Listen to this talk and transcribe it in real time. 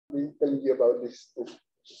be telling you about these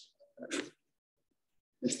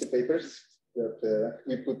two papers that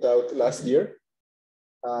we put out last year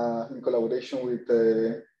in collaboration with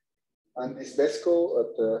Andis Vesco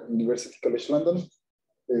at University College London,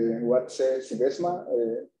 Watse Sibesma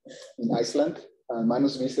in Iceland, and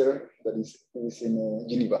Manus Visser that is in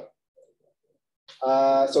Geneva.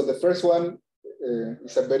 So the first one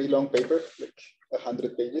is a very long paper, like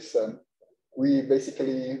 100 pages. We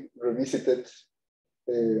basically revisited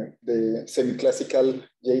the semi-classical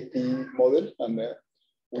JP model, and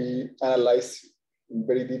we analyzed in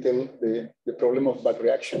very detail the problem of back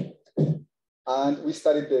reaction. And we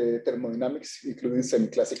studied the thermodynamics, including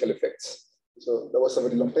semi-classical effects. So that was a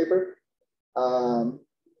very long paper.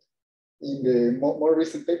 In the more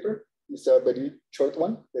recent paper, it's a very short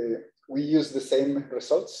one. We use the same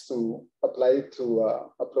results to apply it to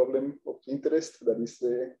a problem of interest, that is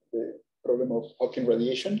the problem of Hawking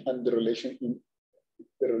radiation and the relation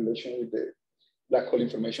with the black hole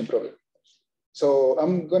information problem. So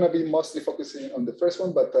I'm going to be mostly focusing on the first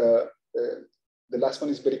one, but the last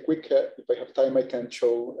one is very quick. If I have time, I can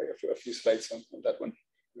show a few slides on that one.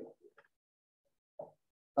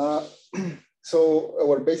 So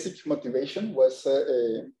our basic motivation was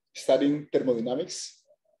studying thermodynamics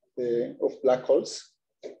of black holes.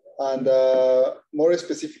 And more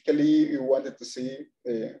specifically, we wanted to see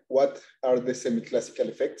what are the semi-classical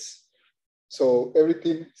effects. So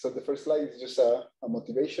everything, so the first slide is just a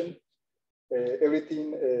motivation.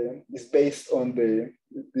 Everything is based on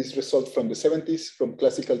this result from the 70s, from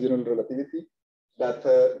classical general relativity, that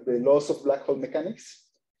the laws of black hole mechanics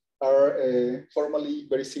are formally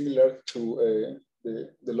very similar to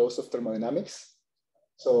the laws of thermodynamics.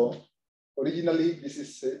 So originally, this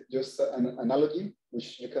is just an analogy,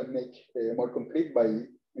 which you can make more concrete by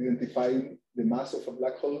identifying the mass of a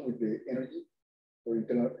black hole with the energy, or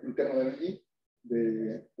internal energy,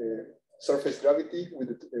 the surface gravity with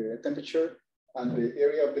the temperature, and the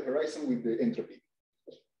area of the horizon with the entropy.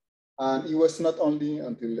 And it was not only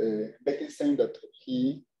until Bekenstein that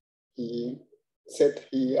he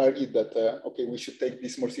argued that, okay, we should take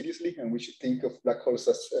this more seriously and we should think of black holes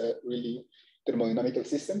as really thermodynamical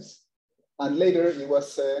systems. And later it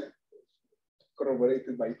was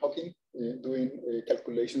corroborated by Hawking doing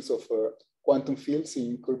calculations of quantum fields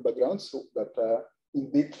in curved backgrounds, so that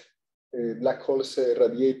indeed black holes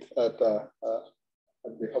radiate at the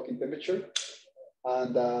Hawking temperature.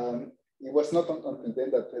 And it was not until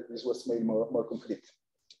then that this was made more concrete.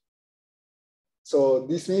 So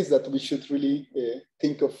this means that we should really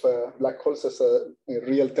think of black holes as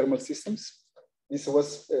real thermal systems. This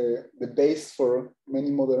was the base for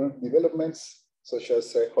many modern developments, such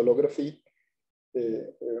as holography,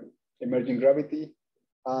 emerging gravity.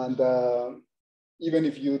 And even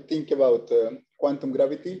if you think about quantum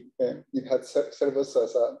gravity, it had served us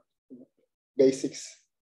as a basics,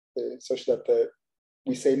 such that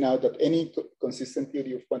we say now that any consistent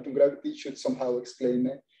theory of quantum gravity should somehow explain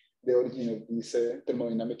the origin of this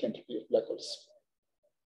thermodynamic entropy of black holes.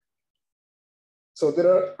 So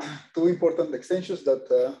there are two important extensions that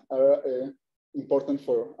are important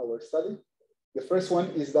for our study. The first one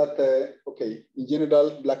is that, okay, in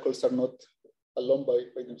general, black holes are not alone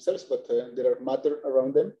by themselves, but there are matter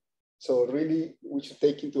around them. So really, we should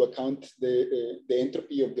take into account the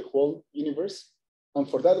entropy of the whole universe. And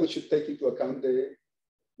for that, we should take into account the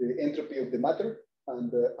entropy of the matter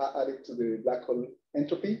and add it to the black hole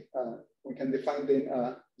entropy. We can define then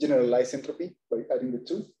a generalized entropy by adding the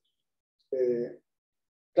two.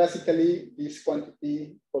 Classically, this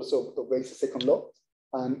quantity also obeys the second law,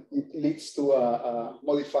 and it leads to a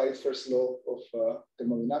modified first law of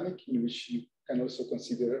thermodynamics, in which you can also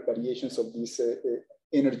consider variations of this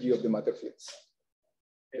energy of the matter fields.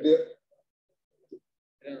 I don't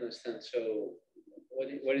understand. So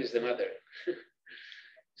what is the matter?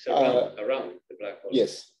 So around the black hole?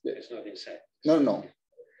 Yes. It's not inside. No.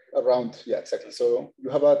 Around, yeah, exactly. So you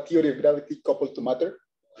have a theory of gravity coupled to matter,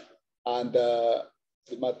 and the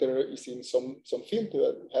matter is in some field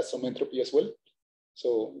that has some entropy as well.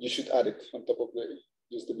 So you should add it on top of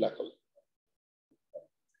just the black hole.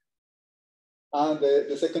 And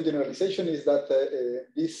the second generalization is that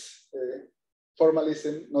this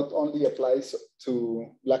formalism not only applies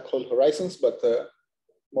to black hole horizons, but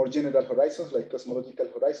more general horizons like cosmological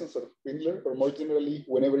horizons or Windler, or more generally,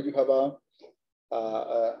 whenever you have a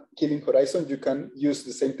killing horizon, you can use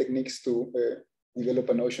the same techniques to develop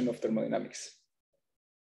a notion of thermodynamics.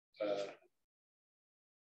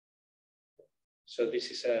 So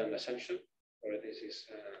this is an assumption, or this is?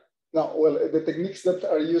 No, well, the techniques that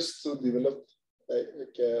are used to develop,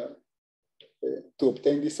 to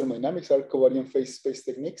obtain these thermodynamics are covariant phase space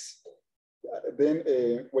techniques. then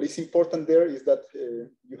what is important there is that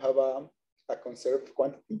you have a conserved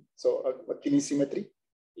quantity, so a Killing symmetry.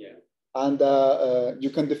 Yeah. And you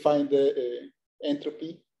can define the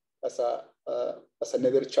entropy as a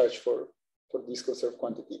nether charge for this conserved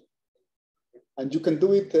quantity. And you can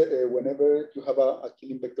do it whenever you have a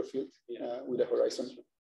Killing vector field with a horizon.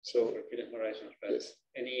 So for Killing horizons, right? Yes.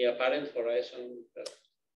 Any apparent horizon?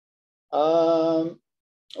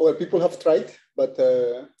 Well, people have tried, but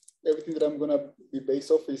everything that I'm going to be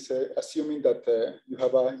based off is assuming that you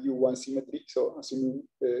have a U1 symmetry, so assuming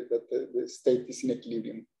that the state is in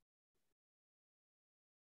equilibrium.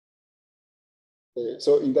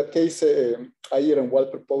 So in that case, Ayer and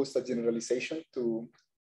Wald proposed a generalization to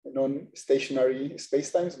non-stationary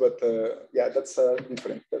spacetimes, but yeah, that's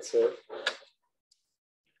different. That's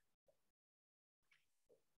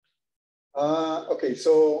okay.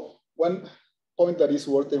 So one point that is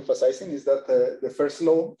worth emphasizing is that the first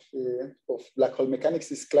law of black hole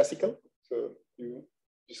mechanics is classical. So you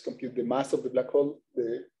just compute the mass of the black hole,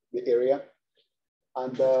 the area,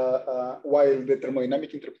 and while the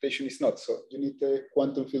thermodynamic interpretation is not. So you need a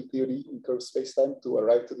quantum field theory in curved spacetime to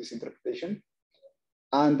arrive to this interpretation.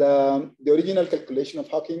 And the original calculation of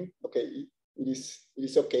Hawking, okay, it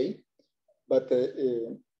is okay, but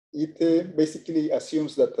it basically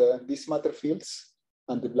assumes that these matter fields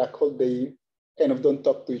and the black hole, they kind of don't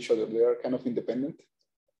talk to each other. They are kind of independent.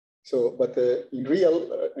 So, but in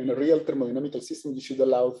a real thermodynamical system, you should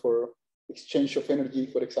allow for exchange of energy,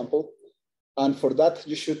 for example. And for that,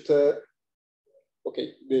 you should,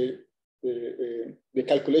 okay, the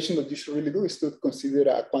calculation that you should really do is to consider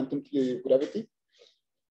a quantum theory of gravity.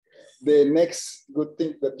 The next good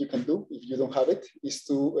thing that you can do, if you don't have it, is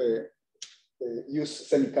to use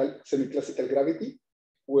semi-classical gravity,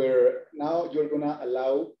 where now you're gonna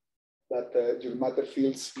allow that your matter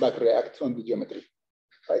fields back react on the geometry,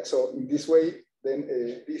 right? So in this way, then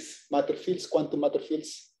these matter fields, quantum matter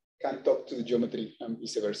fields, can talk to the geometry and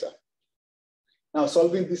vice versa. Now,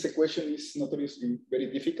 solving this equation is notoriously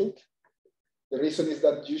very difficult. The reason is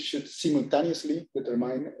that you should simultaneously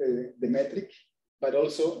determine the metric, but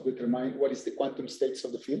also determine what is the quantum states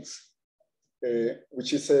of the fields,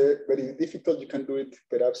 which is very difficult. You can do it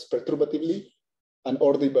perhaps perturbatively and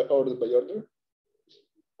order by order.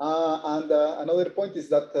 And another point is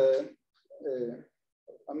that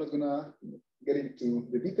I'm not gonna get into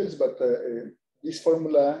the details, but this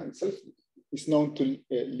formula itself is known to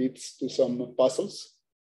lead to some puzzles.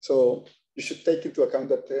 So you should take into account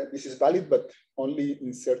that this is valid, but only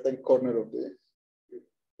in certain corner of a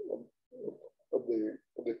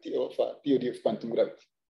theory of quantum gravity.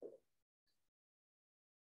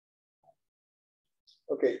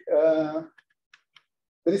 Okay,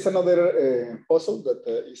 there is another puzzle that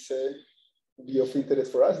is be of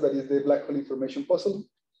interest for us. That is the black hole information puzzle.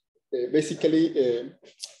 Basically,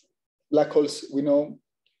 black holes, we know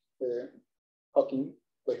the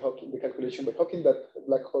calculation by Hawking that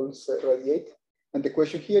black holes radiate. And the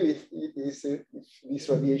question here is if this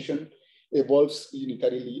radiation evolves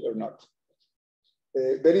unitarily or not.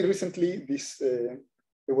 Very recently,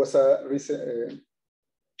 there was a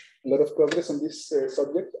lot of progress on this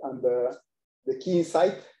subject, and the key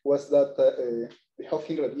insight was that the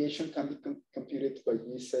Hawking radiation can be computed by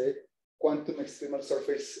this quantum extremal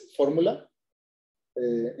surface formula.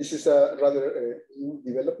 This is a rather new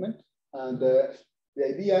development, and the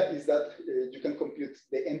idea is that you can compute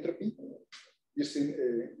the entropy using,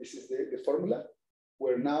 this is the formula,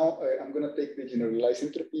 where now I'm going to take the generalized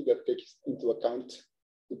entropy that takes into account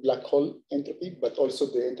the black hole entropy, but also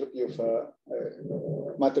the entropy of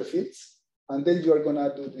matter fields. And then you are going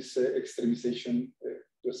to do this extremization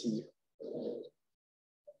procedure.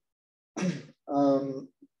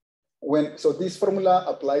 So this formula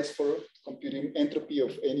applies for computing entropy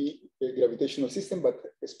of any gravitational system, but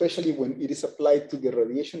especially when it is applied to the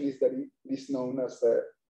radiation, is that it is known as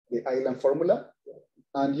the island formula.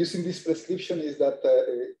 And using this prescription is that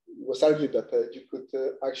it was argued that you could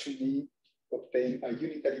actually obtain a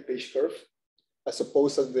unitary page curve, as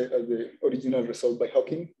opposed to the original result by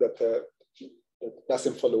Hawking that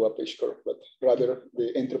doesn't follow a page curve, but rather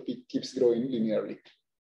the entropy keeps growing linearly.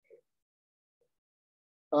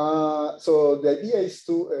 So the idea is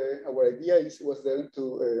our idea was then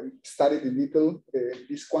to study in detail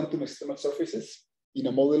these quantum external surfaces in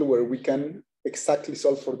a model where we can exactly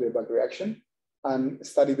solve for the back reaction and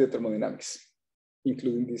study the thermodynamics,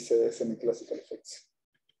 including these semi-classical effects.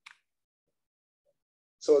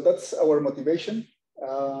 So that's our motivation.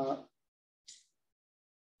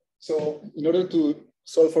 So in order to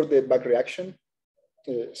solve for the back reaction,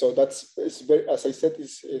 so it's very, as I said,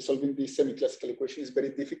 solving this semi-classical equation is very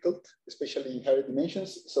difficult, especially in higher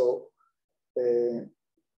dimensions. So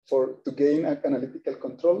to gain analytical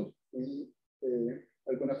control, we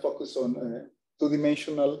are going to focus on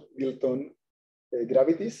two-dimensional dilaton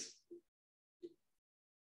gravities.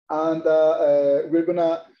 And we're going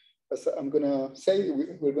to, as I'm going to say,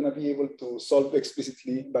 we're going to be able to solve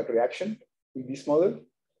explicitly back reaction in this model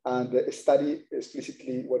and study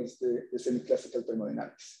explicitly what is the semi-classical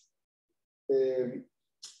thermodynamics.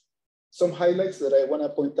 Some highlights that I want to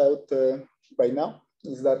point out right now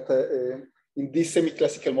is that in this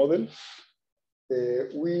semi-classical model,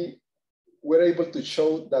 we were able to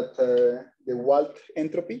show that the Wald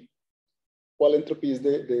entropy is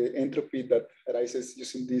the entropy that arises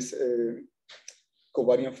using this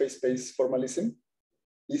covariant phase space formalism,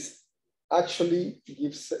 is actually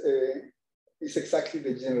gives is exactly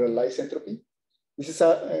the generalized entropy. This is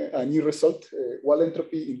a new result. Wald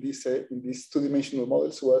entropy in these two-dimensional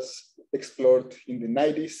models was explored in the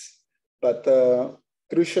 90s, but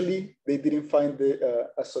crucially, they didn't find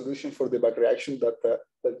a solution for the back reaction that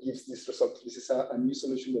gives this result. This is a new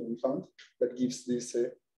solution that we found that gives this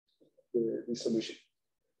solution.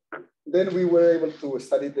 Then we were able to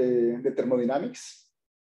study the thermodynamics.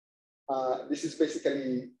 This is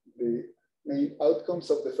basically the main outcomes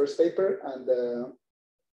of the first paper, and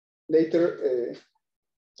later,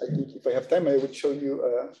 I think if I have time, I would show you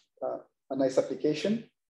a nice application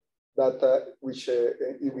that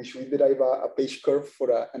in which we derive a page curve for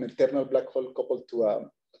an eternal black hole coupled to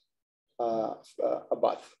a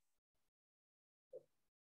bath.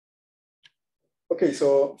 Okay,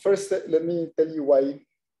 so first let me tell you why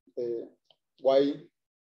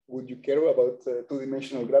would you care about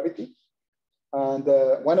two-dimensional gravity? And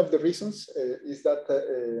one of the reasons is that,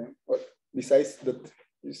 well, besides that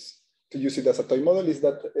is to use it as a toy model, is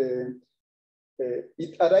that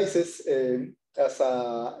it arises as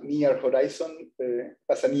a near horizon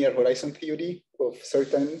theory of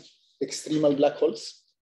certain extremal black holes.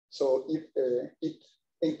 So it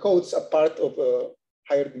encodes a part of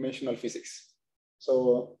higher dimensional physics.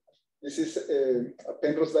 So this is a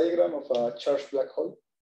Penrose diagram of a charged black hole.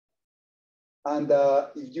 And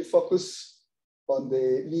if you focus on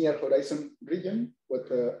the near horizon region,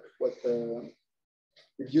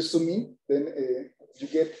 if you zoom in, then you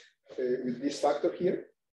get with this factor here.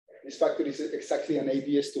 This factor is exactly an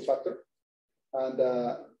ADS2 factor. And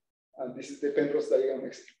this is the Penrose diagram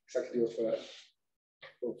exactly of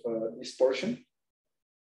this portion.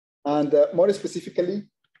 And more specifically,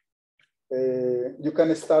 you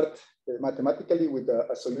can start mathematically with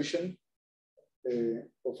a solution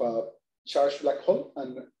of a charged black hole.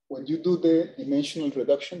 And when you do the dimensional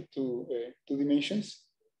reduction to 2 dimensions,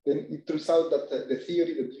 then it turns out that the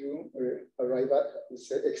theory that you arrive at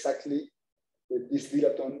is exactly this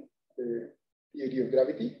dilaton theory of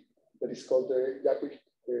gravity that is called the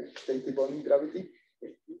Jakob-Steintivon gravity.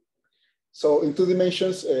 So in 2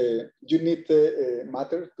 dimensions, you need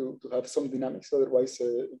matter to have some dynamics. Otherwise,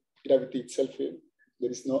 gravity itself,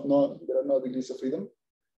 there are no degrees of freedom.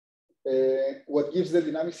 What gives the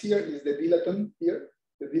dynamics here is the dilaton here.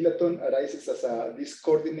 The dilaton arises as this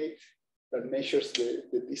coordinate that measures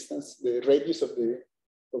the distance, the radius of the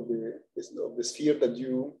sphere that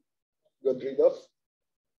you got rid of.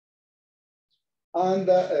 And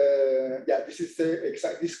yeah, this is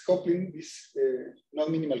this coupling, this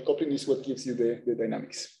non-minimal coupling is what gives you the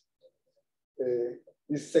dynamics.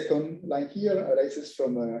 This second line here arises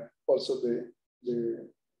from also the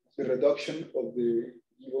reduction of the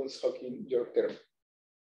Gibbons-Hawking-York term.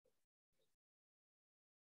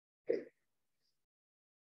 Okay.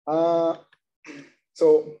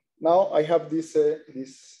 So now I have this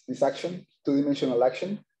action, 2-dimensional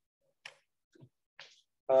action.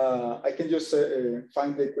 I can just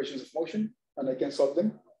find the equations of motion and I can solve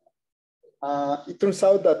them. It turns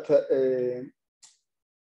out that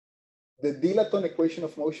the dilaton equation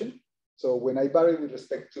of motion, so when I vary with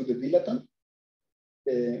respect to the dilaton,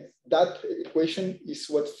 that equation is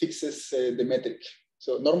what fixes the metric.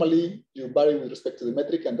 So normally you vary with respect to the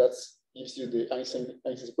metric and that gives you the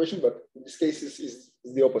Einstein's equation, but in this case is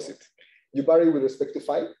the opposite. You vary with respect to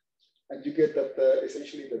phi and you get that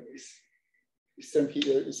essentially that this term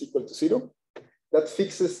here is equal to 0. That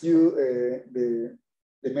fixes you the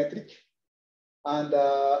metric. And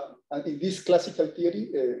in this classical theory,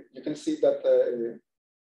 you can see that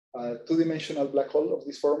a 2-dimensional black hole of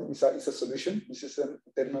this form is a solution. This is an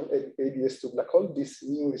eternal ADS2 black hole. This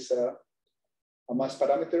mu is a mass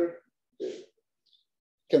parameter.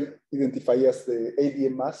 Can identify as the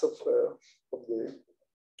ADM mass of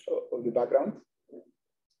the background.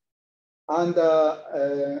 And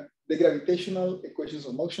the gravitational equations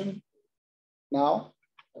of motion, now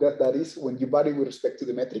that is when you vary with respect to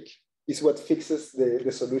the metric, is what fixes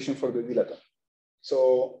the solution for the dilaton. So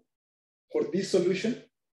for this solution,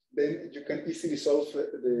 then you can easily solve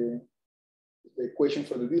the equation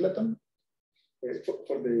for the dilaton,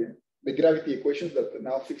 for the gravity equation that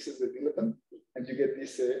now fixes the dilaton, and you get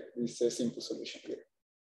this simple solution here.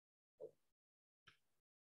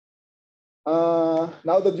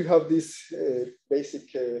 Now that you have this basic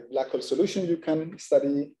black hole solution, you can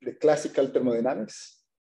study the classical thermodynamics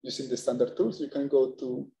using the standard tools. You can go to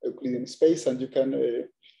Euclidean space, and you can,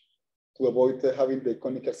 to avoid having the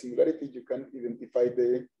conical singularity, you can identify the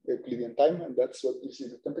Euclidean time, and that's what gives you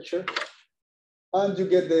the temperature. And you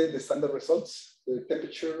get the standard results, the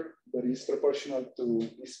temperature that is proportional to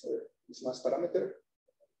this mass parameter.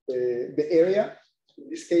 The area, in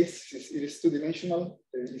this case, it is two-dimensional.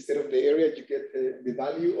 Instead of the area, you get the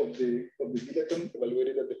value of the dilaton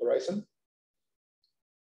evaluated at the horizon.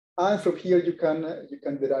 And from here, you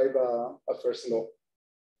can derive a first law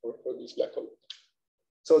for this black hole.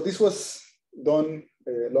 So this was done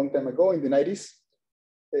a long time ago in the 90s.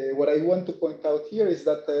 What I want to point out here is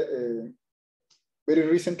that very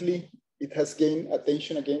recently, it has gained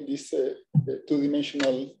attention again, these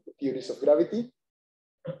two-dimensional theories of gravity,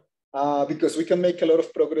 because we can make a lot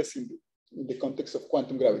of progress in the context of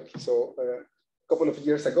quantum gravity. So a couple of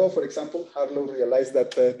years ago, for example, Harlow realized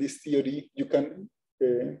that this theory, you can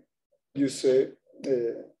use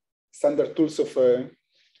standard tools of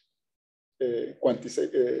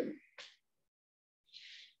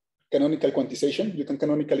canonical quantization. You can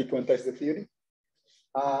canonically quantize the theory.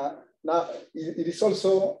 Now, it is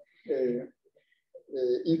also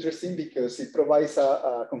interesting because it provides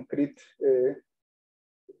a concrete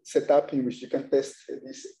setup in which you can test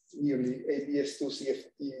this nearly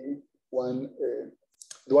ABS2-CFT1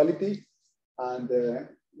 duality, and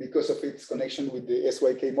because of its connection with the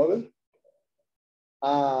SYK model.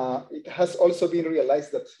 It has also been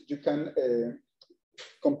realized that you can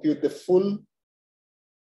compute the full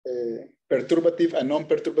perturbative and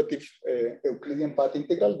non-perturbative Euclidean path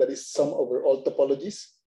integral, that is sum over all topologies.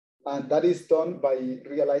 And that is done by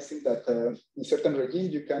realizing that in certain regime,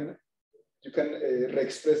 you can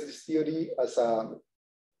re-express this theory as a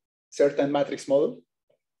certain matrix model.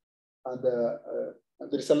 And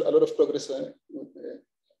there is a lot of progress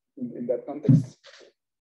in that context.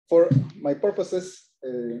 For my purposes,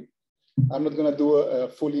 I'm not going to do a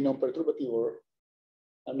fully non-perturbative, or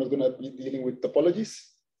I'm not going to be dealing with topologies.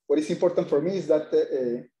 What is important for me is that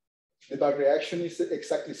the back reaction is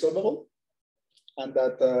exactly solvable, and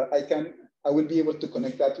that I will be able to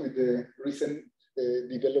connect that with the recent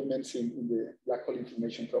developments in the black hole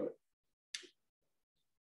information problem.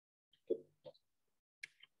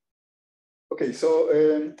 Okay, so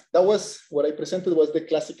that was what I presented, was the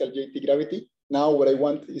classical JT gravity. Now what I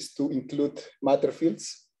want is to include matter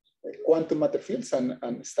fields, quantum matter fields,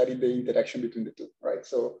 and study the interaction between the two, right?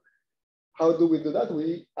 So how do we do that?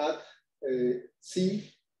 We add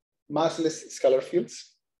C massless scalar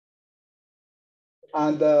fields.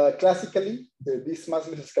 And classically, these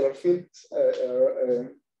massless scalar fields,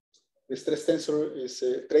 the stress tensor is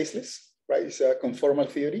traceless, right? It's a conformal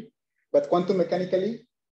theory. But quantum mechanically,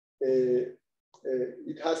 this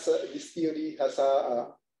theory has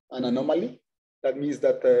an anomaly. That means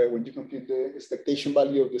that when you compute the expectation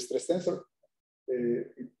value of the stress tensor,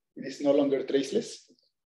 it is no longer traceless.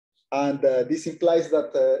 And this implies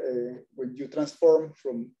that when you transform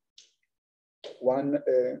from one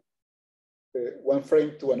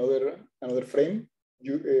frame to another frame,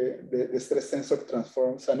 the stress tensor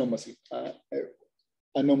transforms anomaly.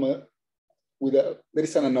 There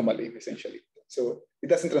is an anomaly essentially. So it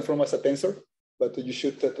doesn't transform as a tensor, but you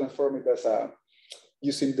should transform it as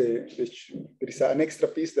using there is an extra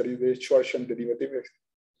piece that is the Schwarzschild derivative,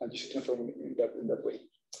 and you should transform it in that way.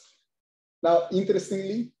 Now,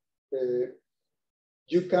 interestingly,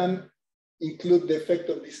 you can include the effect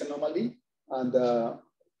of this anomaly and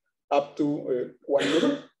up to one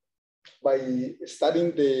loop by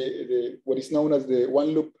studying what is known as the one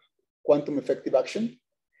loop quantum effective action.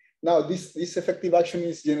 Now, this effective action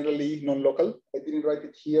is generally non-local. I didn't write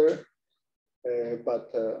it here,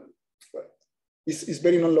 but it's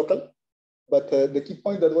very non-local. But the key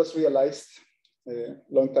point that was realized a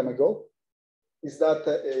long time ago is that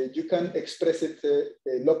you can express it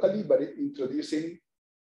locally by introducing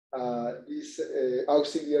this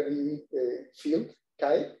auxiliary field,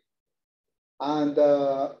 chi. And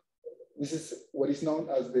this is what is known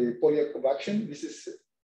as the Polyakov action. This is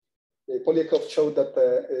Polyakov showed that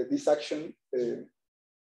this action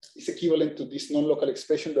is equivalent to this non-local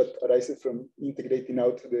expression that arises from integrating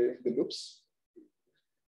out the loops.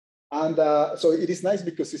 And so it is nice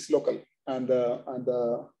because it's local, and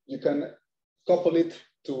you can couple it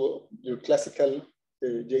to your classical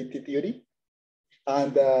JT theory.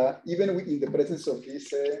 And even in the presence of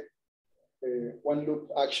this one loop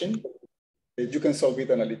action, you can solve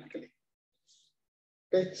it analytically.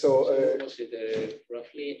 Okay, so was it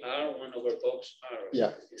roughly R1 over box R?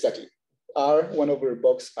 Yeah, exactly. R1 over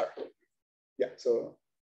box R. Yeah, so.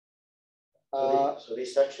 So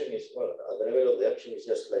this action is, well, at the level of the action is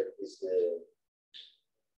just like this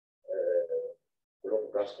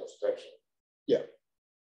long class construction. Yeah,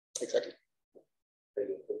 exactly.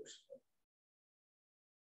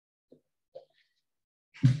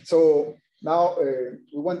 So now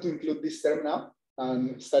we want to include this term now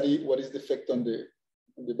and study what is the effect on the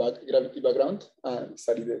gravity background and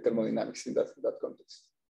study the thermodynamics in that context.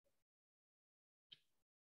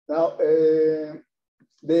 Now,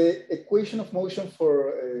 the equation of motion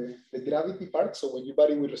for the gravity part, so when you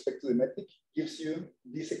vary with respect to the metric, gives you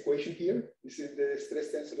this equation here. This is the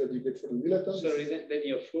stress tensor that you get from the dilaton. Sorry, then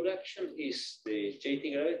your full action is the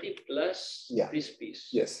JT gravity plus this piece.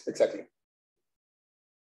 Yes, exactly.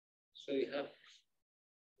 So you have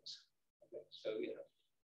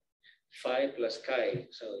phi plus chi.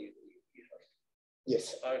 So you have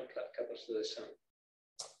yes. R couples to the sun.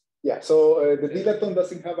 Yeah, so the dilaton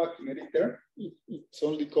doesn't have a kinetic term. It's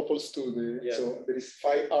only couples to the, so there is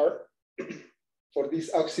phi R. For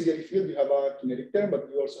this auxiliary field, you have a kinetic term, but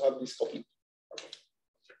you also have this coupling.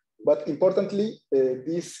 But importantly,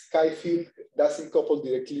 this chi field doesn't couple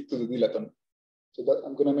directly to the dilaton. So that,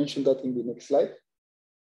 I'm gonna mention that in the next slide.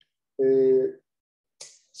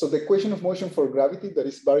 So the equation of motion for gravity that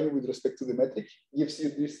is varying with respect to the metric gives you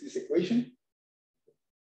this equation.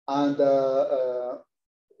 And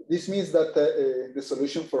this means that the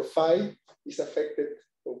solution for phi is affected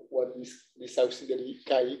of what this auxiliary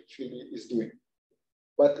chi field is doing.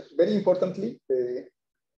 But very importantly,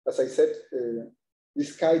 as I said,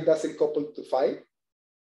 this chi doesn't couple to phi.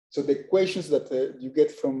 So the equations that you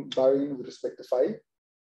get from varying with respect to phi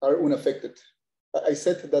are unaffected. I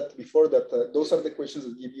said that before, that those are the equations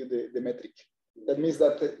that give you the metric. That means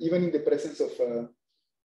that even in the presence of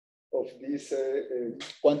these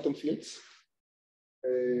quantum fields,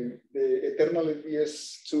 the eternal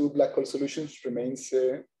LBS2 black hole solutions remains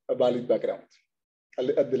a valid background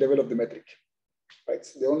at the level of the metric. Right?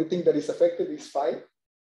 So the only thing that is affected is phi,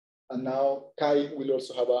 and now chi will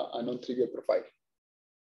also have a non-trivial profile.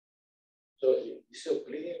 So is it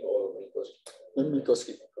Euclidean or Minkowski?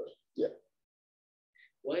 Minkowski. Yeah.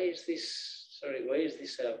 Why is this? Sorry, why is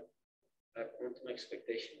this a quantum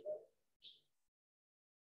expectation?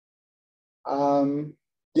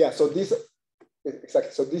 Yeah. So this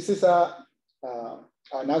exactly. So this is an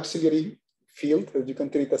auxiliary field that you can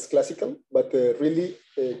treat as classical, but really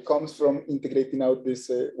comes from integrating out this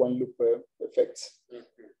one loop effects.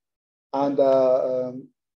 And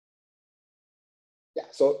yeah,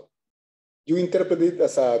 so you interpret it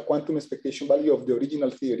as a quantum expectation value of the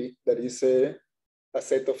original theory that is a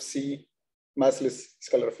set of C massless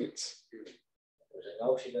scalar fields.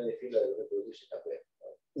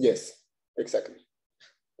 Yes, exactly.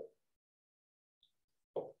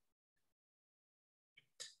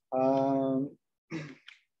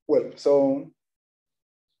 Well, so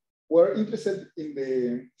we're interested in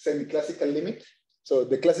the semi-classical limit. So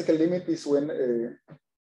the classical limit is when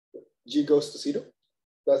G goes to 0.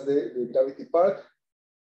 That's the gravity part.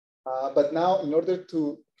 But now, in order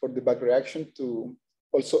for the back reaction to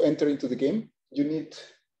also enter into the game, you need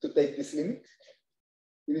to take this limit.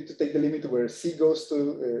 You need to take the limit where C goes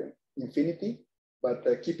to infinity, but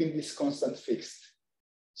keeping this constant fixed.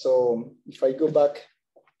 So if I go back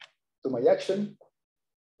to my action,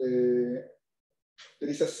 there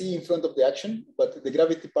is a C in front of the action, but the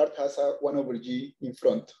gravity part has a 1 over G in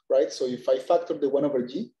front, right? So if I factor the 1 over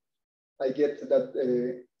G, I get that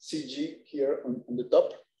CG here on the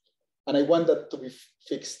top. And I want that to be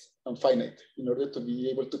fixed and finite in order to be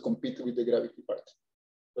able to compete with the gravity part.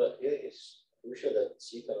 But here it's crucial that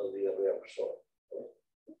C cannot be a reabsorbed.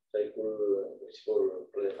 So you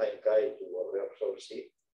could redefine chi to reabsorb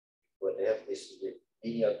C when they have this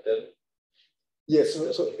linear term. Yes,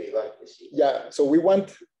 yeah. So we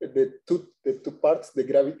want the two parts, the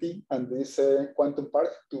gravity and this quantum part,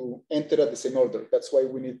 to enter at the same order. That's why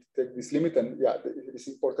we need to take this limit. And yeah, it is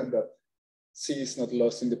important that C is not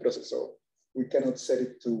lost in the process. So we cannot set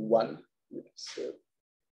it to 1. It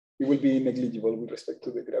will be negligible with respect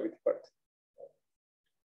to the gravity part.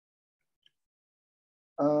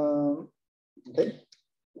 Okay.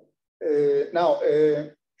 Now,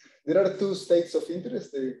 there are two states of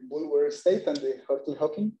interest, the Bulwer state and the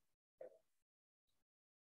Hartle-Hawking.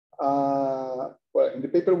 Well, in the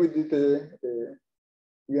paper we did,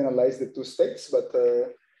 we analyzed the two states, but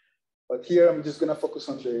But here I'm just going to focus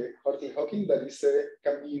on the Hartle-Hawking that is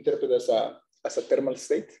can be interpreted as a thermal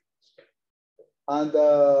state. And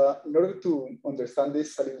in order to understand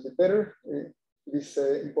this a little bit better, it is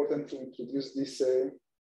important to introduce this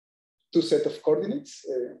two set of coordinates.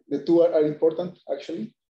 The two are important,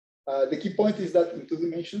 actually. The key point is that in 2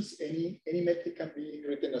 dimensions, any metric can be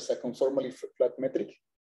written as a conformally flat metric.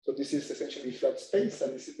 So this is essentially flat space,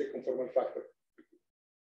 and this is the conformal factor.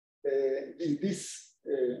 In this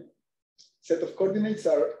set of coordinates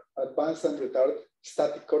are advanced and retarded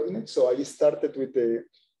static coordinates. So I started with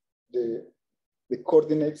the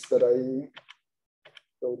coordinates that I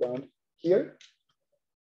wrote down here.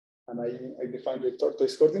 And I defined the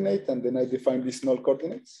tortoise coordinate, and then I defined these null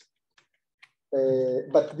coordinates.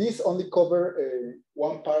 But these only cover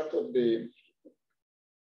one part of the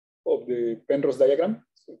Penrose diagram.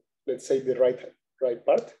 So let's say the right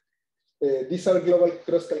part. These are global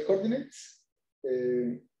cross-cal coordinates.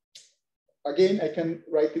 Again, I can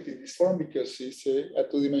write it in this form because it's a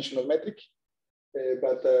 2-dimensional metric.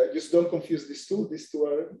 But just don't confuse these two. These two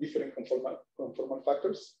are different conformal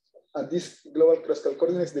factors. And these global cross-cal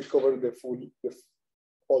coordinates, they cover the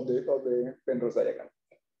all the Penrose diagram.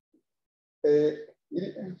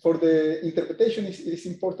 For the interpretation, it is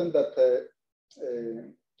important that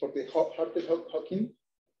for the Hartle-Hawking,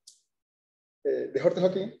 the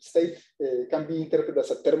Hartle-Hawking state can be interpreted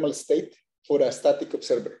as a thermal state for a static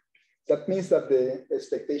observer. That means that the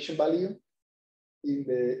expectation value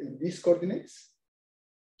in these coordinates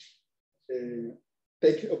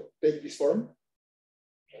take this form.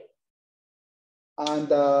 And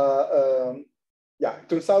yeah, it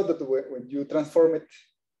turns out that when you transform it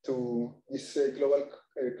to this global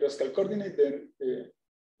cross-cal coordinate, then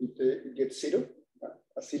it gets 0,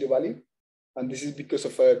 a 0 value. And this is because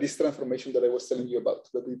of this transformation that I was telling you about,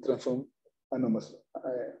 that we transform anomaly.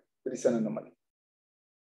 There is an anomaly.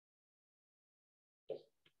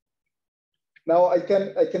 Now I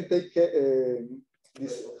can take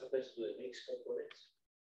this. What happens to the mixed components?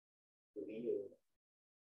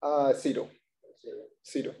 0.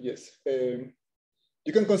 0, yes.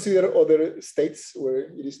 You can consider other states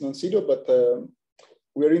where it is non-zero, but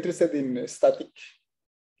we're interested in static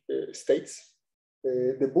states.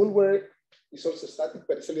 The bulwark is also static,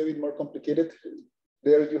 but it's a little bit more complicated.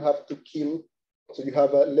 There you have to kill, so you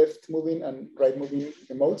have a left moving and right moving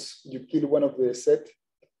modes. You kill one of the set,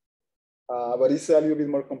 but it's a little bit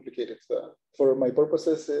more complicated. For my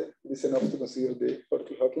purposes, it is enough to consider the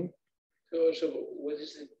Hartle-Hawking. So what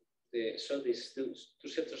is so these two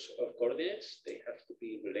sets of coordinates, they have to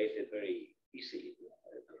be related very easily.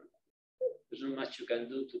 There's not much you can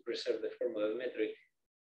do to preserve the form of the metric.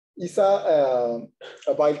 It's a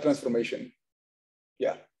Wald transformation.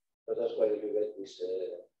 Yeah. So that's why you get this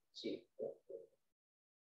C.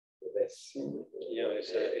 Yeah,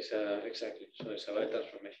 exactly. So it's a Wald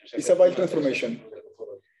transformation. It's a Wald transformation.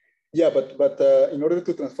 Yeah, but in order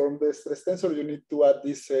to transform the stress tensor, you need to add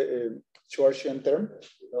this Schwarzian term.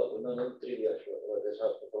 No, trivial.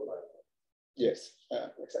 Yes,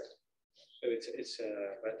 exactly. So it's a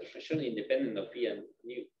Wald transformation independent of P and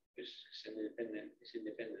nu. It's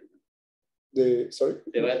independent. Sorry?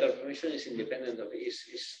 The Wald transformation is independent of it's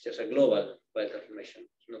just a global Wald transformation.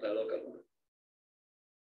 It's not a local one.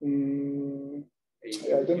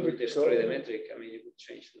 I don't would destroy the metric. I mean, you would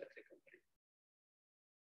change the metric completely.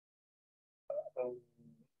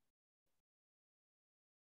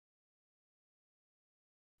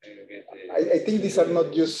 I think these are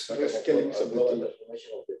not just rescalings of the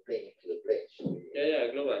plane. Yeah,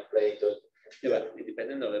 global. Plane to, yeah, but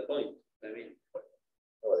independent of the point. I mean.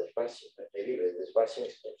 No, the spacing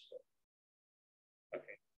is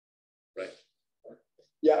okay, right.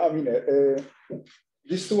 Yeah, I mean,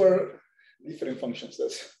 these two are different functions.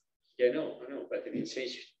 Yeah, I know, but if it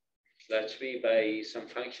changed largely by some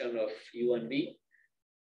function of u and v,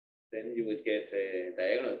 then you would get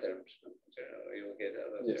diagonal terms. Or you would get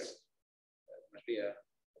other terms. That must be a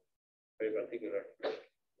very particular.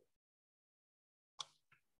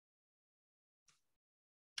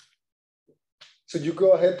 So you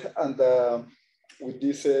go ahead and with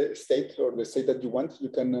this state or the state that you want, you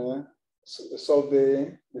can solve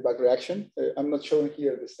the back reaction. I'm not showing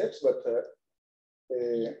here the steps, but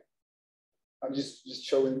I'm just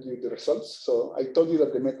showing you the results. So I told you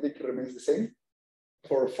that the metric remains the same.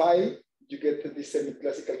 For phi, you get this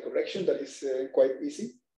semi-classical correction that is quite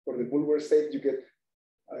easy. For the bulwark state, you get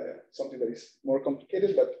something that is more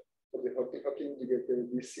complicated, but for the Hartle-Hawking, you get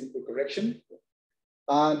this simple correction.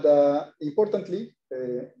 And importantly,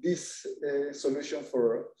 this solution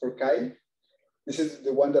for chi, this is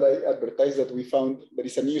the one that I advertised that we found there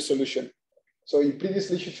is a new solution. So in previous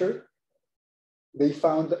literature, they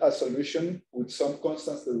found a solution with some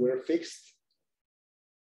constants that were fixed.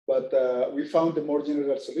 But we found the more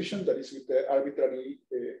general solution that is with the arbitrary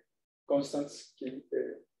constants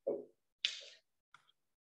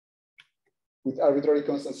with arbitrary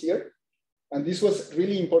constants here. And this was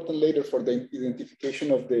really important later for the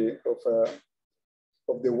identification of the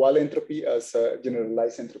Wald entropy as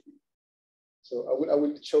generalized entropy. So I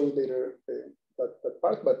will show later that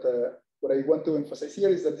part, but what I want to emphasize here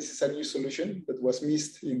is that this is a new solution that was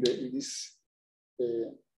missed in these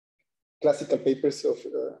classical papers of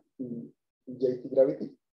JT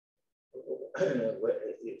gravity.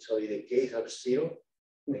 So in the case of zero,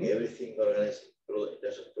 and everything organized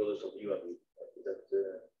there's a product of U and V. That's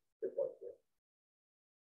the point.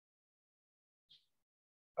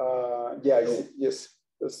 Yeah, no. Yes,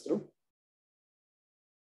 that's true.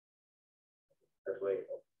 That's why.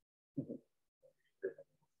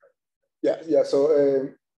 Yeah. So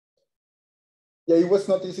yeah, it was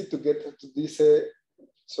not easy to get to this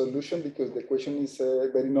solution because the equation is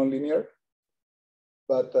very nonlinear.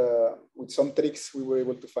 But with some tricks, we were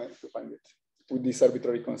able to find it with these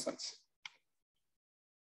arbitrary constants.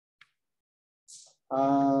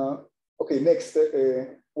 Okay, next.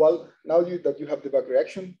 Well, now that you have the back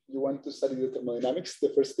reaction, you want to study the thermodynamics.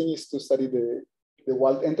 The first thing is to study the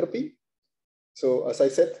Wald entropy. So as I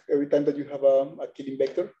said, every time that you have a killing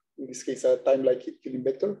vector, in this case, a time-like killing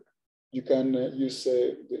vector, you can use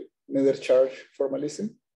the nether charge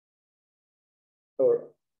formalism,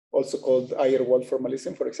 or also called Ayer-Wald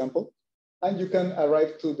formalism, for example. And you can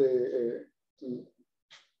arrive to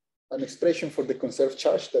an expression for the conserved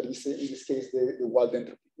charge that is, in this case, the Wald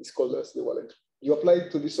entropy. It's called as the Wald entropy. You apply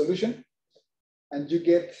it to this solution, and you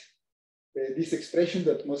get this expression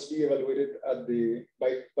that must be evaluated at the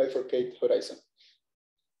bifurcate horizon.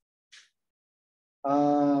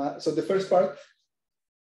 So the first part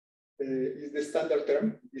is the standard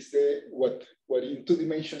term, is what in 2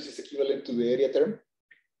 dimensions is equivalent to the area term.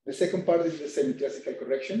 The second part is the semi-classical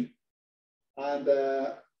correction. And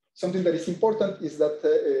something that is important is that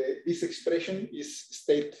this expression is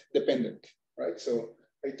state dependent, right? So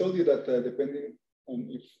I told you that depending on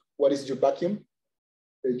what is your vacuum,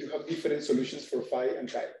 you have different solutions for phi and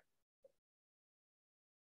chi.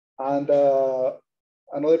 And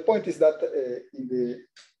another point is that in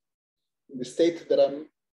the state that I'm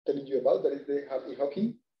telling you about, that is the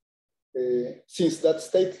Hartley-Hawking, since that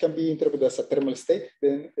state can be interpreted as a thermal state,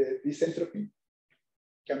 then this entropy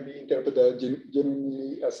can be interpreted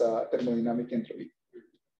genuinely as a thermodynamic entropy.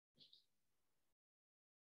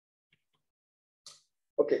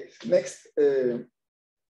 Okay, next, I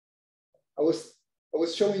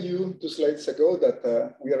was showing you 2 slides ago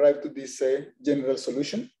that we arrived to this general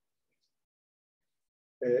solution.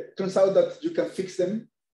 Turns out that you can fix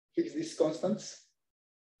these constants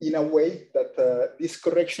in a way that this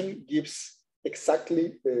correction gives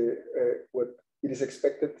exactly what it is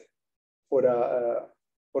expected for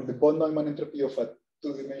the von Neumann entropy of a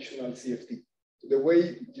 2-dimensional CFT. The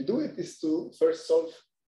way you do it is to first solve,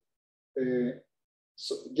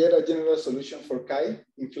 get a general solution for chi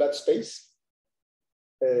in flat space.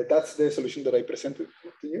 That's the solution that I presented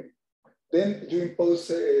to you. Then you impose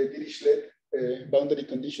Dirichlet boundary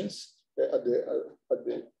conditions at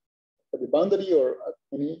the boundary or at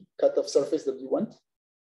any cutoff surface that you want.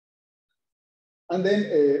 And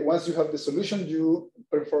then once you have the solution, you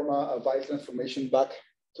perform a Weyl transformation back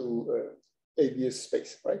to ABS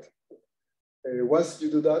space, right? Once you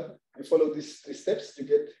do that, you follow these 3 steps, you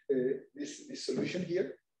get this solution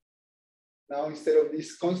here. Now, instead of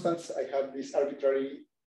these constants, I have these arbitrary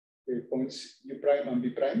points U prime and B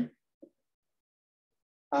prime.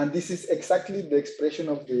 And this is exactly the expression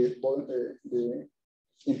of the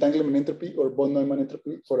entanglement entropy or von Neumann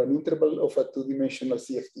entropy for an interval of a 2-dimensional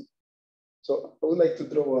CFT. So I would like to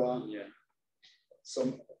draw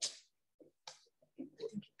some.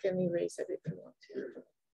 Can we erase it if you want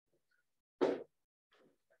to?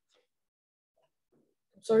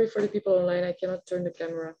 I'm sorry for the people online. I cannot turn the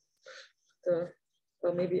camera.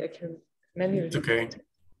 Well, maybe I can manually. It's okay.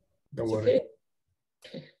 Don't worry.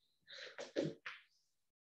 Okay.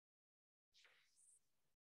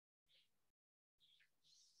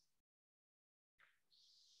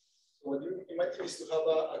 What you imagine is to have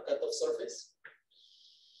a cutoff surface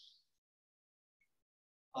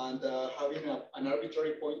and having an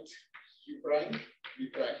arbitrary point U prime, B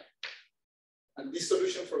prime. And this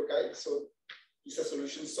solution for chi, so is a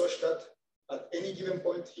solution such that at any given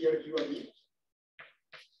point here, U and V,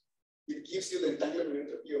 it gives you the entanglement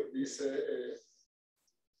entropy of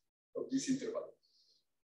this interval.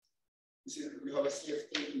 We have a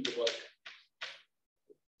CFT in the bottom.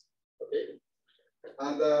 Okay.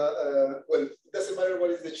 And well, it doesn't matter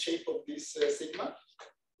what is the shape of this sigma,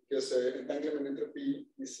 because entanglement entropy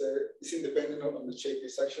is independent on the shape.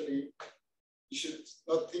 It's actually, you should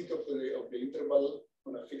not think of the interval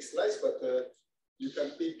on a fixed slice, but you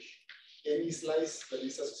can pick any slice that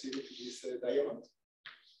is associated to this diamond.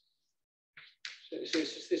 So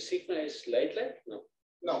is the sigma is light-like? No.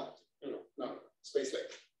 No,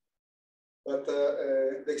 space-like. But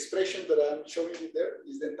the expression that I'm showing you there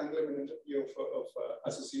is the entanglement entropy of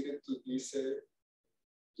associated to this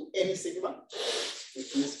to any sigma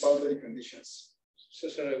with these boundary conditions. So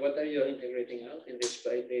sorry, what are you integrating out in this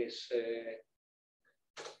by this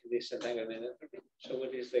entanglement entropy? So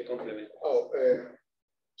what is the complement? Oh,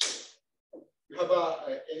 you have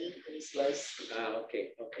any slice.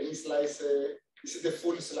 Okay. Any slice. This is the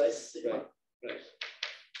full slice sigma. Right.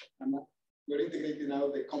 And you're integrating now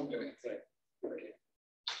the complement. Right. Okay.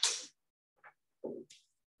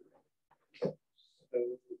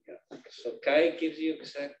 So chi gives you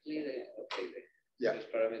exactly the it's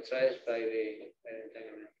parameterized by the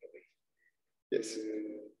entanglement entropy. Yes.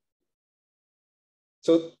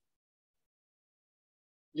 So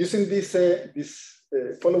using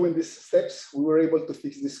following these steps, we were able to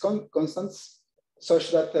fix these constants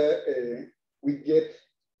such that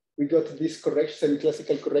we got this correction,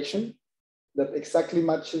 semi-classical correction that exactly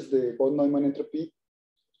matches the von Neumann entropy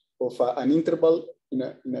of an interval in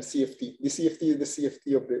a CFT. The CFT is the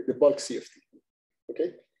CFT of the bulk CFT.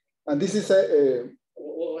 Okay, and this is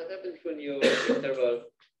what happens when your interval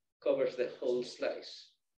covers the whole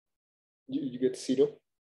slice? You get zero.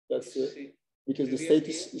 That's because the state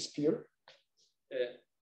is pure.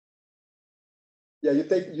 Yeah,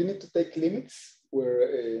 you need to take limits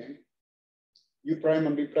where U prime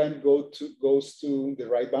and B prime goes to the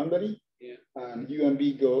right boundary, and U and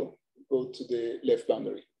B go to the left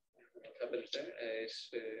boundary. What happens there is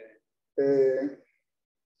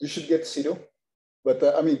you should get zero, but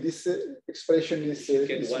I mean this expression is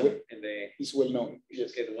well known. You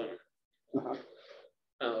should get one.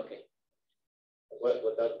 Okay. What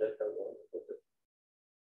are delta one?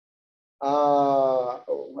 I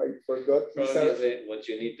forgot. Probably what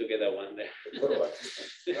you need to get a one there.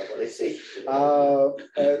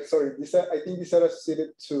 Sorry, I think these are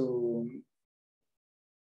associated to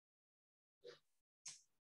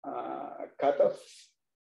cutoff,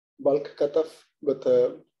 bulk cutoff, but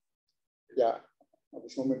yeah, at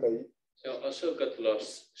this moment So also got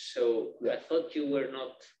lost. So I thought you were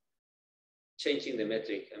not changing the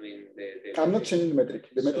metric. I mean, I'm not changing the metric.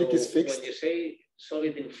 The metric is fixed. When you say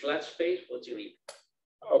solid in flat space, what do you mean?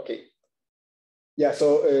 Okay. Yeah,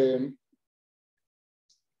 so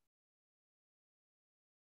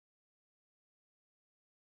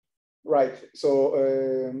right. So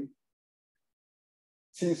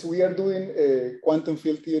since we are doing a quantum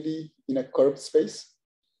field theory in a curved space,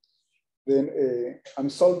 then I'm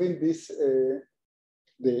solving this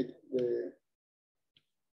the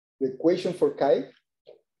equation for chi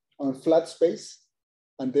on flat space,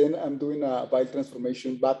 and then I'm doing a Wald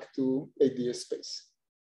transformation back to ADS space.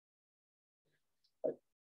 Right.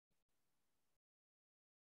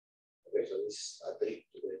 Okay, so this is a trick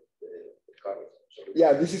to the curve.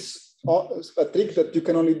 Yeah, this is a trick that you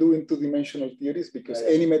can only do in two-dimensional theories because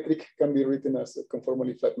any metric can be written as a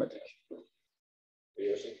conformally flat metric.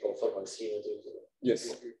 Using conformal symmetry.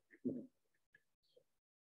 Yes.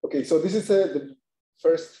 Okay, so this is the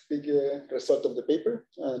first big result of the paper,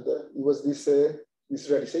 and it was this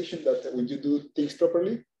realization that when you do things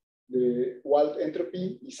properly, the Wald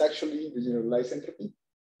entropy is actually the generalized entropy,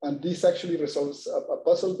 and this actually resolves a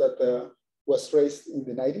puzzle that was raised in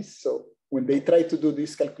the 90s. So when they tried to do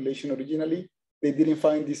this calculation originally, they didn't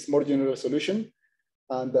find this more general solution,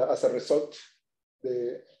 and as a result,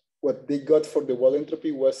 what they got for the Wald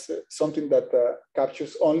entropy was something that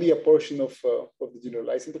captures only a portion of the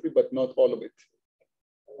generalized entropy, but not all of it.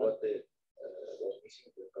 What was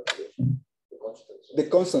missing the calculation? The constants. The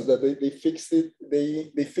constants that they fixed it,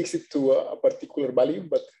 they fixed it to a particular value,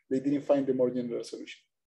 but they didn't find the more general solution.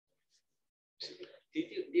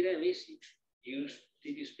 Did I miss it?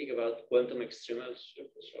 Did you speak about quantum extremals?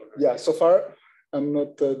 Yeah, so far I'm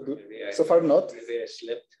not. So far not. Maybe I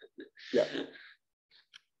slept. Yeah.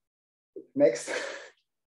 Next.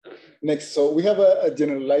 So we have a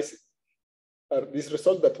generalized this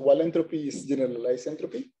result that Wald entropy is generalized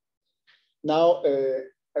entropy. Now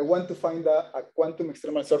I want to find a quantum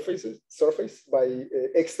extremal surface by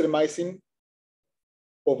extremizing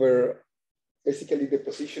over basically the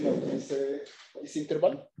position of this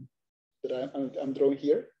interval that I'm drawing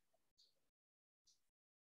here.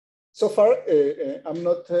 So far, I'm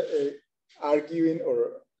not arguing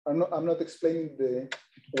or I'm not explaining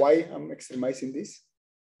why I'm extremizing this.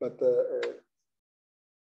 but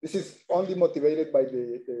this is only motivated by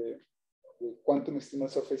the quantum extremal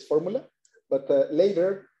surface formula. But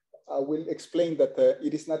later, I will explain that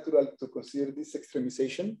it is natural to consider this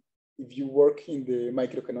extremization if you work in the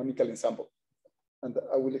microcanonical ensemble. And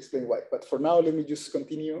I will explain why. But for now, let me just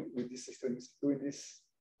continue with this doing this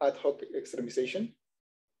ad hoc extremization.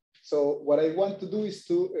 So what I want to do is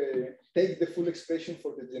to take the full expression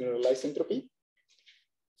for the generalized entropy,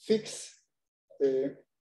 fix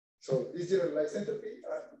so this generalized entropy,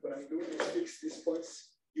 what I'm doing is fix these points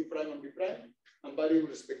u prime and b prime and vary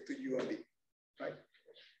with respect to u and b, right?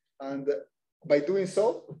 And by doing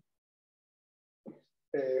so,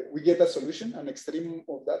 we get a solution, an extreme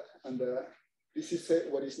of that, and this is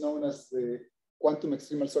what is known as the quantum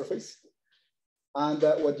extremal surface. And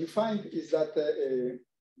what you find is that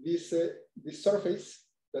this surface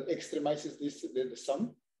that extremizes the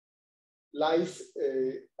sum lies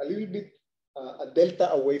a little bit a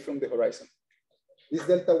delta away from the horizon. This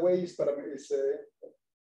delta away is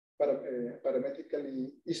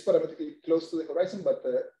parametrically close to the horizon, but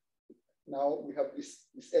now we have this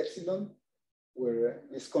epsilon where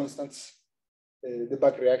these constants, the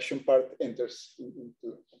back reaction part enters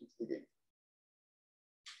into the game.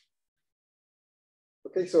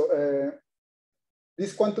 Okay, so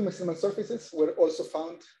these quantum extremal surfaces were also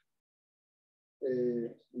found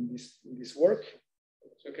in this work.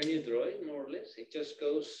 So can you draw it more or less? It just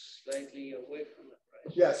goes slightly away from it,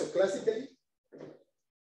 right? Yeah, so classically,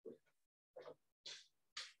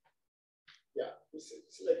 yeah,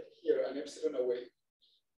 it's like here, an epsilon away.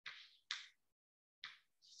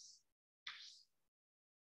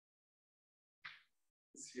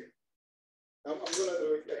 It's here. I'm gonna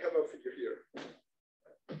do it. I have a figure here.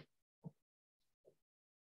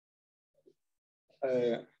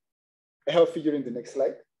 I have a figure in the next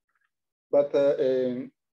slide, but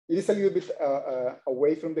it is a little bit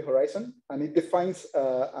away from the horizon, and it defines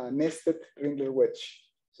a nested Rindler wedge.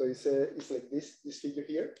 So it's like this figure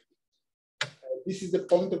here. This is the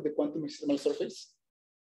point of the quantum extremal surface.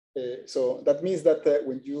 So that means that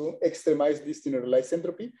when you extremize this generalized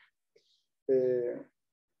entropy, it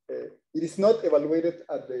is not evaluated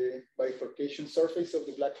at the bifurcation surface of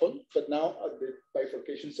the black hole, but now at the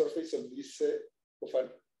bifurcation surface of this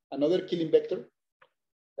another Killing vector.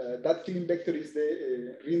 That Killing vector is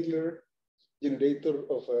the Rindler generator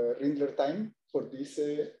of Rindler time for this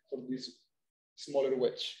smaller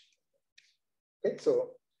wedge. Okay,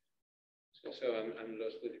 so I'm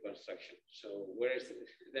lost with the construction. So where is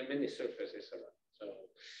the many surfaces around?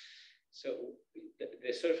 So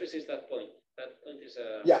the surface is that point. That point is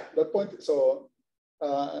a that point. So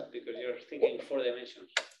because you're thinking 4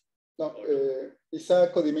 dimensions. No, it's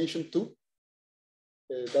a codimension 2.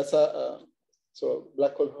 That's so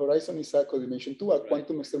black hole horizon is a codimension 2. A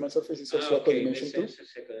quantum extremal surface is also a codimension 2.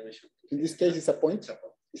 In this case, it's a point.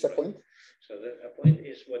 It's a point. So a point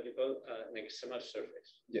is what you call an extremal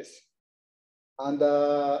surface. Yes. And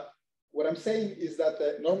what I'm saying is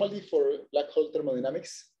that normally for black hole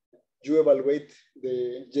thermodynamics, you evaluate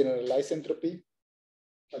the generalized entropy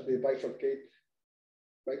at the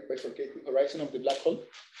bifurcating horizon of the black hole.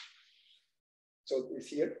 So it's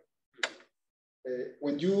here.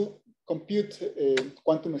 When you compute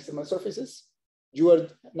quantum extremal surfaces, you are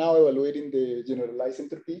now evaluating the generalized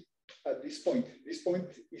entropy at this point. This point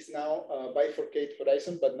is now a bifurcate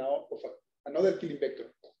horizon, but now of another Killing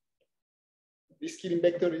vector. This Killing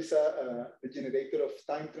vector is the generator of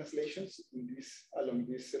time translations in along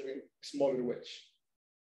this smaller wedge.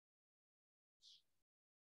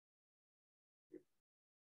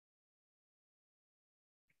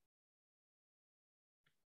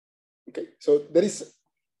 Okay, so there is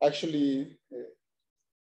actually,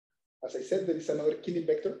 as I said, there is another Killing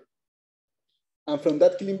vector. And from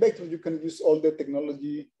that Killing vector, you can use all the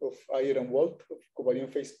technology of Ayer and Wald, of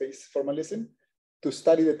covariant phase space formalism, to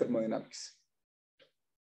study the thermodynamics.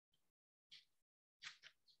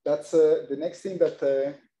 That's the next thing that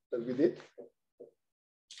we did.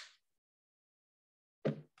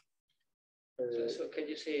 So can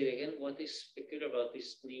you say it again? What is peculiar about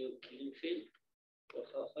this new Killing field?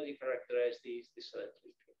 How do you characterize this field?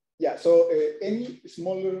 Yeah, so any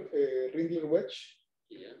smaller Rindler wedge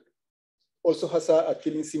also has a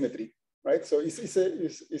Killing symmetry, right? So it's a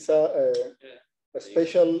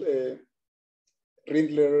special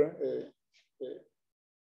Rindler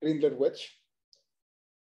wedge.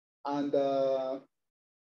 And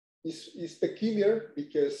it's peculiar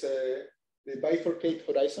because the bifurcate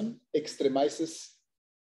horizon extremizes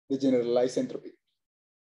the generalized entropy.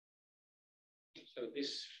 So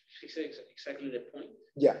this fixes exactly the point?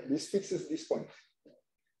 Yeah, this fixes this point.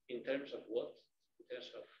 In terms of what? terms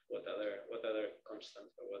of what other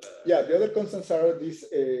constants or what other... Yeah, the other constants are these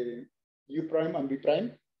U prime and B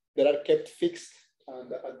prime that are kept fixed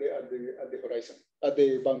and at the horizon, at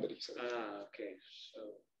the boundary. Sorry. Ah, okay. So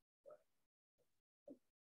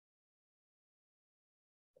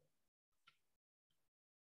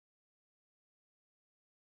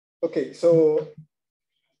okay, so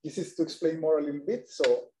this is to explain more a little bit.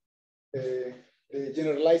 So the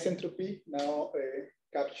generalized entropy now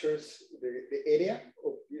captures the area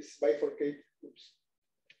of this bifurcate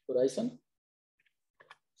horizon.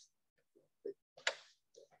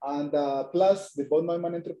 And plus the von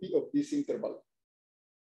Neumann entropy of this interval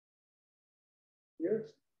here.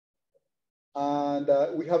 And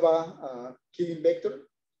we have a killing vector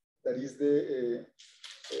that is the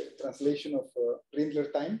translation of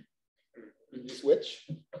Rindler time in this wedge.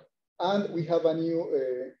 And we have a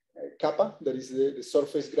new kappa that is the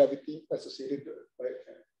surface gravity associated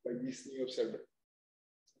by this new observer.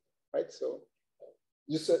 Right, so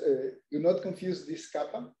just do not confuse this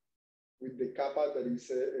kappa with the kappa that is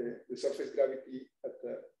the surface gravity at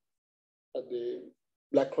the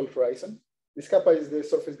black hole horizon. This kappa is the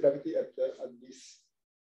surface gravity at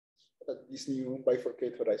this new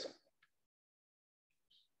bifurcate horizon.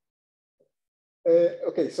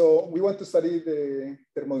 Okay, so we want to study the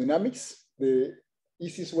thermodynamics. The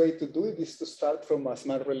easiest way to do it is to start from a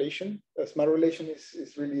smart relation. A smart relation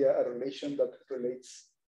is really a relation that relates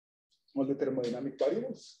all the thermodynamic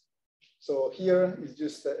variables. So here is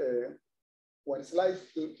just one slide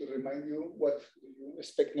to remind you what you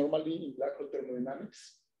expect normally in black hole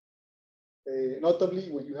thermodynamics. Notably,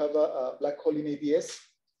 when you have a black hole in ADS,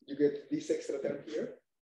 you get this extra term here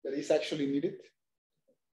that is actually needed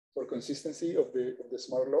for consistency of the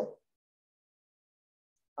smart law.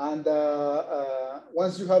 And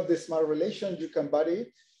once you have the smart relation, you can vary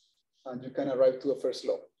it and you can arrive to a first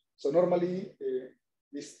law. So normally,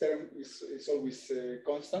 this term is always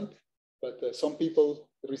constant, but some people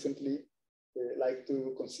recently like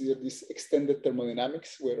to consider this extended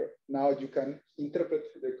thermodynamics, where now you can interpret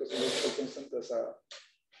the cosmological constant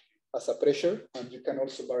as a pressure, and you can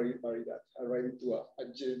also vary that, arriving to a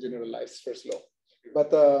generalized first law.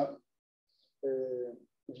 But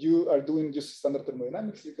if you are doing just standard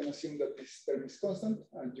thermodynamics, you can assume that this term is constant,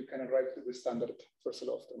 and you can arrive to the standard first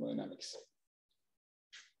law of thermodynamics.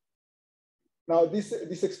 Now,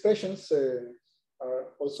 these expressions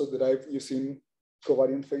are also derived using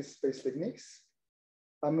covariant phase techniques.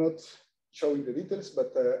 I'm not showing the details,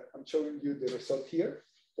 but I'm showing you the result here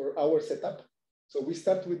for our setup. So we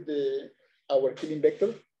start with our killing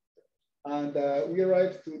vector, and we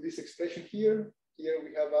arrive to this expression here. Here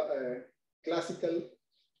we have a classical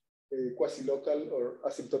quasi-local or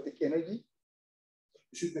asymptotic energy.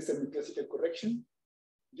 This is the semi-classical correction.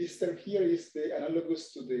 This term here is the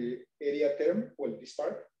analogous to the area term, well, this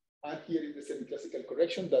part. And here is the semi-classical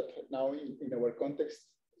correction that now in our context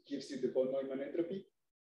gives you the von Neumann entropy.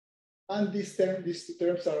 And these two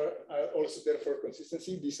terms are also there for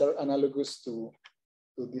consistency. These are analogous to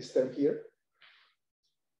this term here.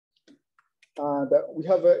 And we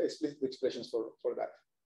have explicit expressions for that.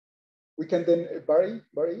 We can then vary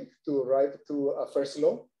it to arrive to a first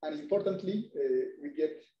law. And importantly, we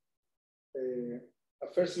get a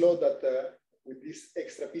first law that with these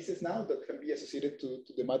extra pieces now that can be associated to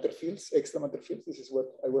the matter fields, extra matter fields. This is what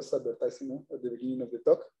I was advertising at the beginning of the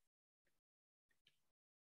talk.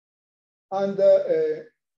 And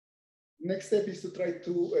next step is to try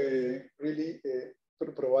to really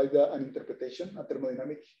provide an interpretation, a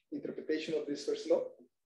thermodynamic interpretation of this first law.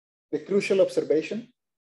 The crucial observation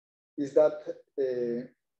is that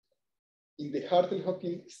in the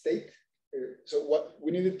Hartle-Hawking state, so what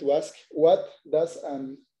we needed to ask, what does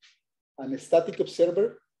an static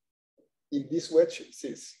observer in this wedge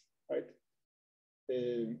sees, right?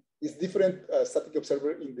 Is different static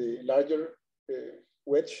observer in the larger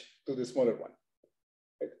wedge to the smaller one,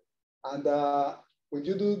 right? And when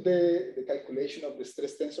you do the calculation of the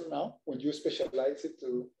stress tensor now, when you specialize it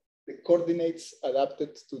to the coordinates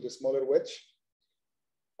adapted to the smaller wedge,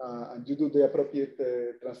 and you do the appropriate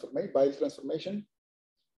Weyl transformation,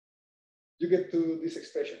 you get to this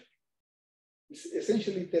expression. This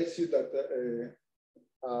essentially tells you that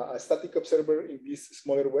a static observer in this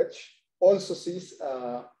smaller wedge also sees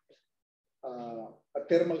a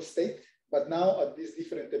thermal state, but now at this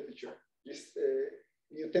different temperature. This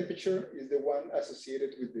new temperature is the one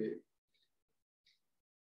associated with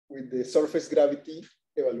the surface gravity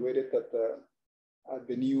evaluated at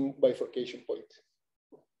the new bifurcation point.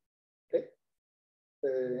 Okay.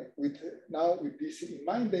 With this in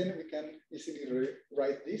mind, then we can easily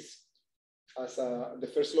write this as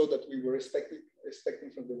the first law that we were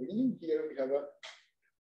expecting from the beginning. Here we have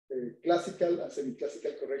classical and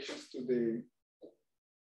semi-classical corrections to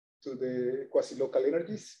the quasi-local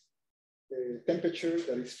energies, temperature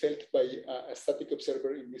that is felt by a static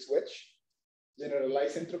observer in this wedge,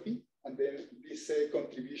 generalized entropy, and then this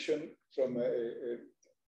contribution from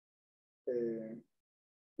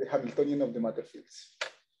the Hamiltonian of the matter fields.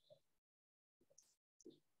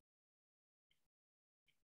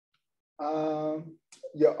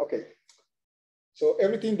 Yeah, okay. So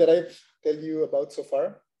everything that I've told you about so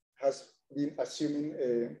far has been assuming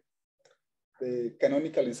the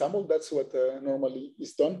canonical ensemble. That's what normally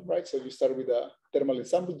is done, right? So you start with a thermal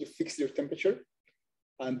ensemble, you fix your temperature,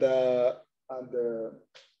 and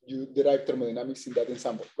you derive thermodynamics in that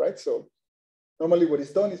ensemble, right? So normally what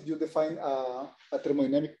is done is you define a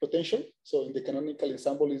thermodynamic potential. So in the canonical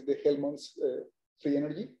ensemble is the Helmholtz free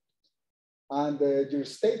energy. And your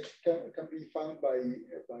state can be found by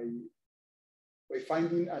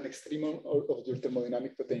finding an extremal of your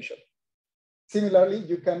thermodynamic potential. Similarly,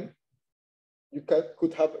 you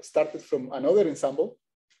could have started from another ensemble.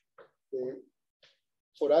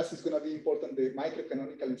 For us, it's going to be important the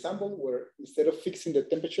microcanonical ensemble, where instead of fixing the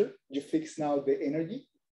temperature, you fix now the energy.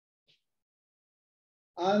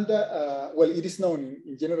 And well, it is known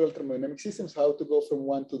in general thermodynamic systems how to go from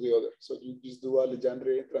one to the other. So you just do a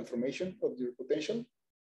Legendre transformation of your potential,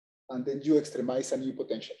 and then you extremize a new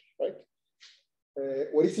potential, right?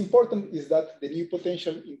 What is important is that the new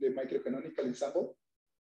potential in the microcanonical ensemble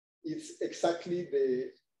is exactly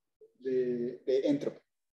the entropy.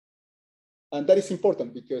 And that is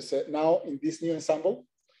important because now in this new ensemble,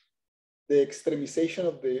 the extremization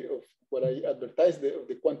of what I advertised, of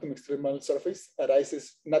the quantum extremal surface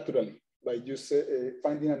arises naturally by just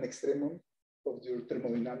finding an extremum of your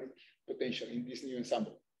thermodynamic potential in this new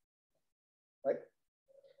ensemble, right?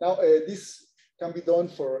 Now, this can be done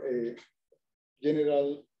for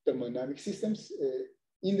general thermodynamic systems.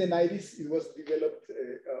 In the 90s, it was developed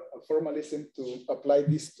a formalism to apply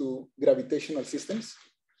this to gravitational systems.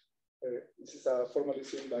 This is a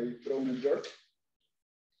formalism by Brown and York.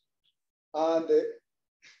 And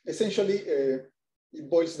essentially, it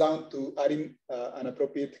boils down to adding an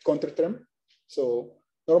appropriate counterterm. So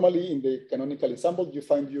normally in the canonical ensemble, you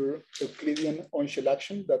find your Euclidean on-shell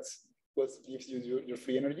action. That's what gives you your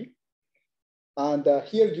free energy. And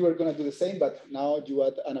here you are going to do the same, but now you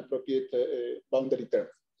add an appropriate boundary term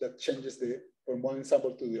that changes from one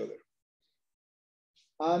ensemble to the other.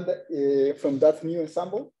 And from that new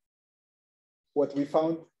ensemble, what we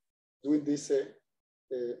found doing this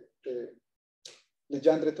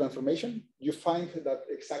Legendre transformation, you find that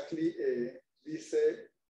exactly this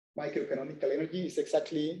microcanonical energy is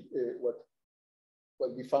exactly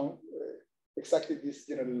what we found, exactly this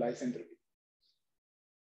generalized entropy.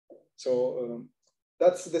 So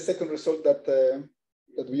that's the second result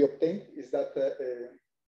that we obtained, is that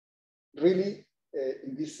really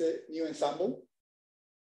in this new ensemble,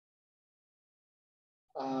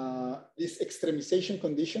 this extremization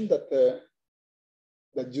condition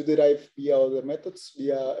that you derive via other methods,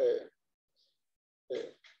 via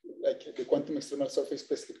like the quantum extremal surface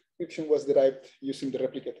prescription was derived using the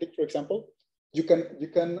replica trick, for example. You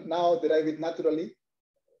can now derive it naturally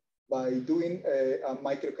by doing a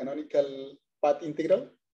microcanonical path integral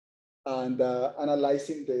and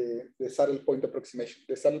analyzing the saddlepoint approximation.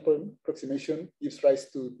 The saddlepoint approximation gives rise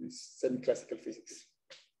to this semi-classical physics.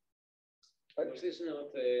 Was this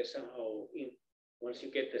not somehow, once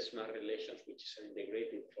you get the smart relations, which is an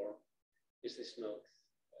integrated form, is this not?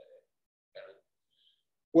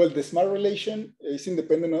 Well, the smart relation is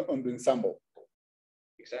independent on the ensemble.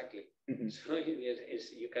 Exactly. Mm-hmm. So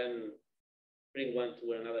you can bring one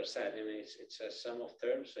to another side, and it's a sum of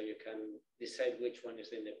terms, so you can decide which one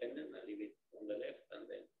is independent and leave it on the left, and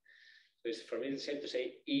then so it's, for me it's the same to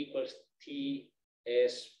say E equals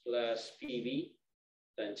TS plus PV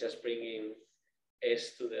than just bringing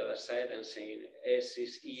S to the other side and saying S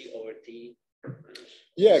is E over T.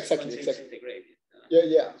 Yeah, exactly. Integrated.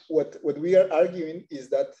 Yeah. What we are arguing is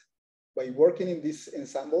that by working in this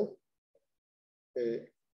ensemble,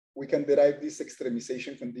 we can derive this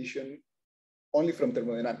extremization condition only from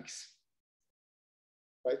thermodynamics,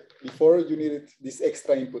 right? Before you needed this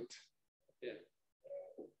extra input. Yeah.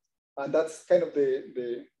 And that's kind of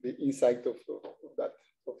the insight of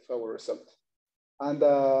our result. And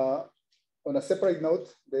on a separate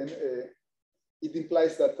note, then it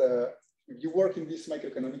implies that if you work in this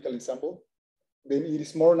microcanonical ensemble, then it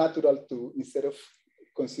is more natural to, instead of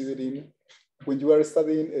considering, when you are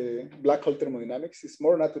studying black hole thermodynamics, it's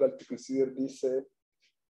more natural to consider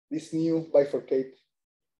this new bifurcate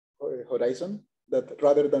horizon, that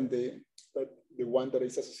rather than the one that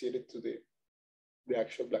is associated to the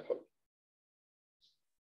actual black hole.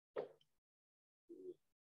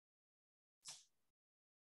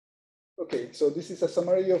 Okay, so this is a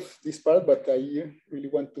summary of this part, but I really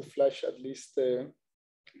want to flash at least a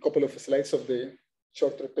couple of slides of the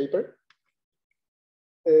shorter paper.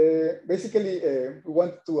 Basically, we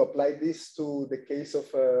want to apply this to the case of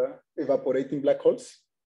evaporating black holes,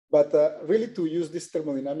 but really to use this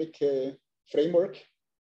thermodynamic framework,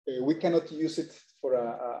 we cannot use it for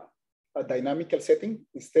a dynamical setting.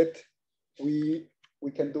 Instead, we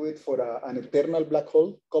can do it for an eternal black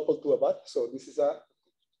hole coupled to a bath. So this is a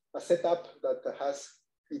setup that has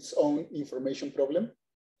its own information problem,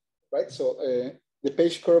 right? So the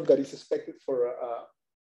page curve that is expected for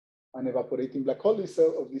an evaporating black hole is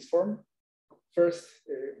of this form. First,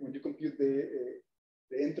 when you compute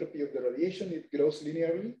the entropy of the radiation, it grows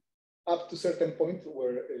linearly up to a certain point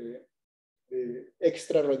where the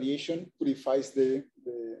extra radiation purifies the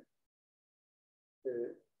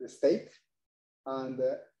state. And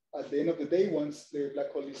at the end of the day, once the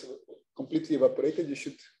black hole is completely evaporated, you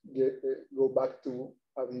should go back to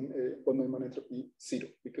having Boltzmann entropy 0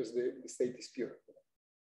 because the state is pure.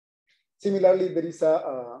 Similarly, there is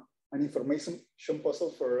an information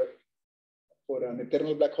puzzle for an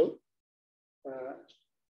eternal black hole.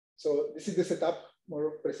 So this is the setup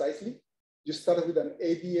more precisely. You start with an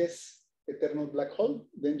ADS eternal black hole,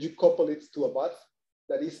 then you couple it to a bath.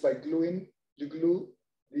 That is by glue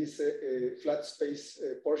these flat space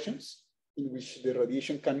portions in which the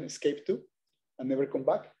radiation can escape to and never come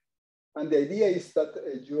back. And the idea is that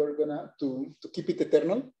you are gonna, to keep it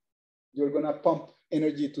eternal, you're gonna pump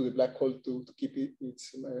energy to the black hole to keep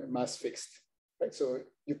its mass fixed, right? So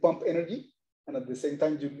you pump energy, and at the same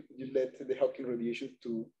time, you let the Hawking radiation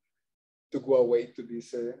to go away to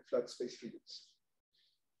these flat space regions.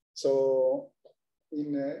 So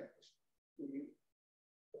in a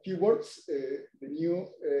few words, the new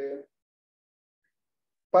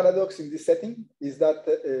paradox in this setting is that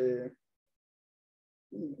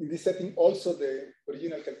in this setting, also the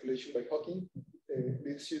original calculation by Hawking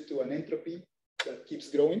leads you to an entropy that keeps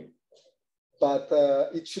growing, but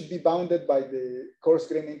it should be bounded by the coarse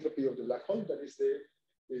grain entropy of the black hole. That is the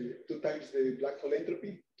 2 times the black hole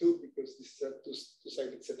entropy, 2, because this is a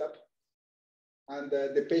two-sided setup. And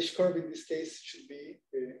the page curve in this case should be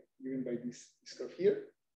given by this curve here.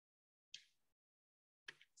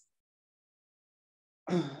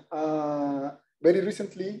 Very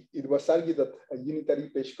recently, it was argued that a unitary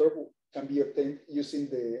page curve can be obtained using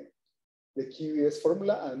the QES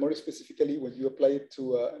formula, and more specifically, when you apply it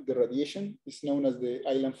to the radiation, it's known as the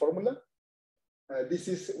island formula. This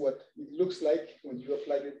is what it looks like when you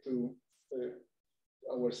apply it to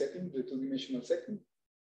our setting, the 2-dimensional setting.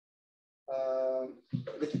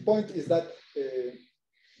 The key point is that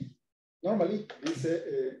normally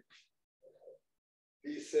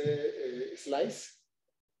this slice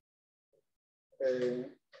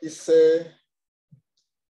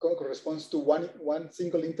corresponds to one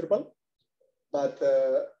single interval, but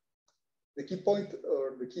the key point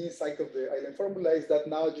or the key insight of the island formula is that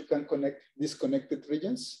now you can connect disconnected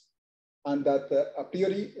regions, and that a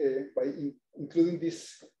priori, by including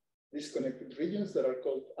these disconnected regions that are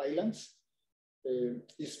called islands,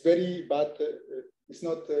 is very bad. It's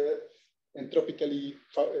not entropically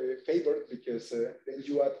favored because then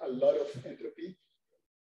you add a lot of entropy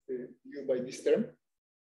due by this term.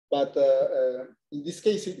 But in this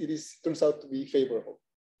case, it turns out to be favorable,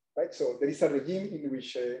 right? So there is a regime in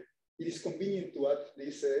which it is convenient to add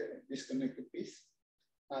this disconnected piece,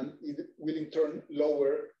 and it will in turn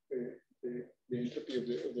lower the entropy of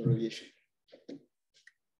the radiation.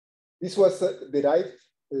 This was derived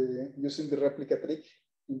using the replica trick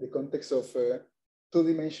in the context of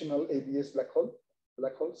 2-dimensional ADS black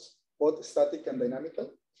holes, both static and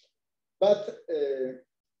dynamical. But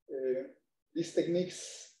these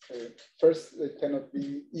techniques, first, they cannot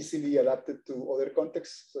be easily adapted to other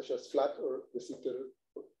contexts, such as flat or De Sitter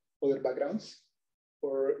or other backgrounds,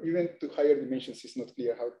 or even to higher dimensions. It's not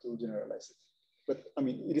clear how to generalize it. But I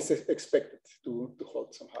mean, it is expected to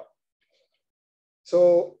hold somehow.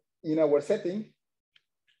 So in our setting,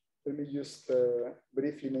 let me just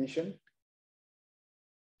briefly mention.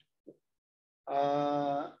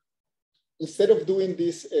 Instead of doing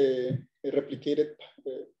this replicated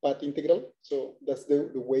path integral, so that's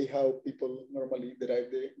the way how people normally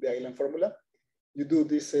derive the island formula. You do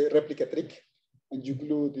this replica trick, and you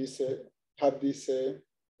glue this, have this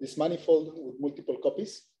manifold with multiple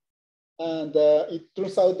copies. And it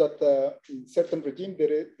turns out that in certain regime,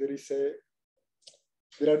 there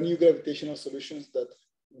are new gravitational solutions that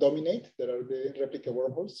dominate. There are the replica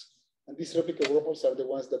wormholes. And these replica wormholes are the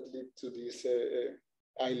ones that lead to this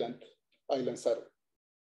island saddle.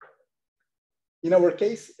 In our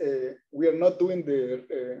case, we are not doing the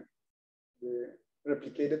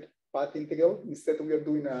replicated path integral. Instead, we are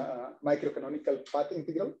doing a microcanonical path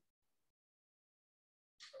integral.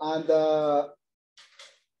 And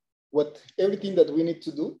everything that we need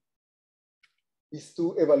to do is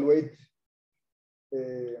to evaluate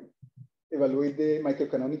the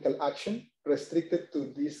microcanonical action restricted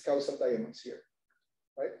to these causal diamonds here,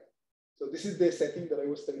 right? So this is the setting that I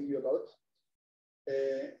was telling you about.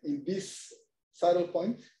 In this saddle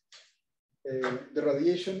point, the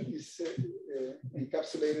radiation is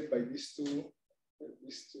encapsulated by these two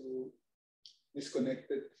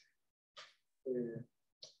disconnected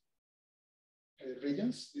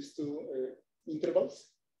regions, these two intervals.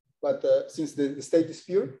 But since the state is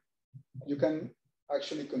pure, you can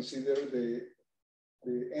actually consider the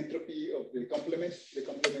entropy of the complement. The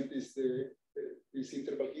complement is this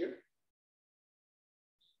interval here.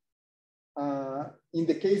 In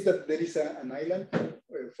the case that there is an island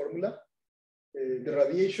formula, the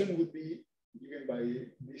radiation would be given by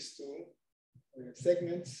these two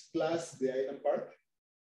segments plus the island part.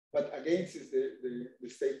 But again, since the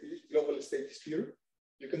state, global state is pure,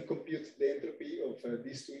 you can compute the entropy of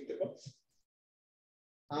these two intervals.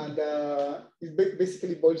 And it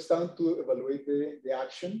basically boils down to evaluate the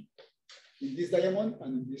action in this diamond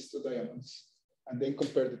and in these two diamonds, and then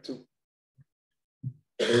compare the two.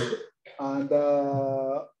 And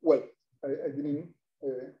well, I didn't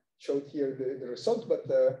show here the result, but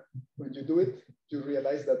when you do it, you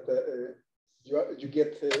realize that you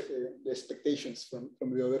get the expectations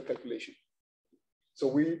from the other calculation. So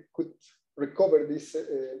we could recover this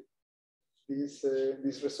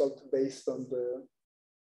result based on the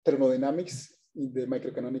thermodynamics in the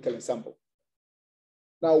microcanonical ensemble.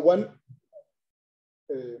 Now, one,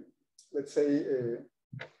 let's say,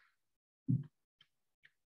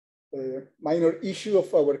 minor issue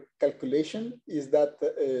of our calculation is that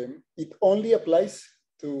it only applies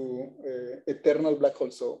to eternal black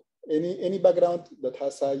holes. So any background that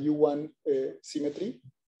has a U1 symmetry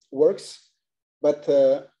works, but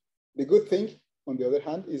the good thing, on the other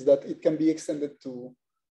hand, is that it can be extended to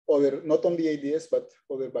other, not only ADS, but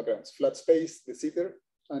other backgrounds, flat space, de Sitter.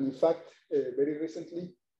 And in fact, very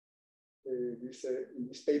recently, in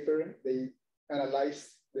this paper, they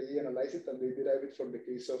analyzed it and they derived it from the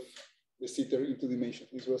case of de Sitter into dimension.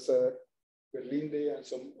 This was Berlinde and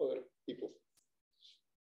some other people.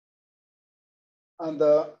 And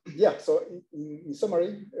yeah, so in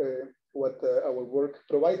summary, what our work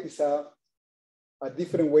provides is a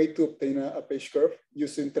different way to obtain a page curve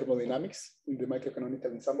using thermodynamics in the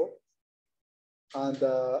microcanonical ensemble, and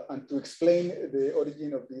to explain the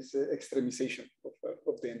origin of this extremization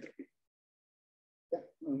of the entropy. Yeah,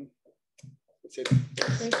 that's it.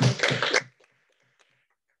 Thank you.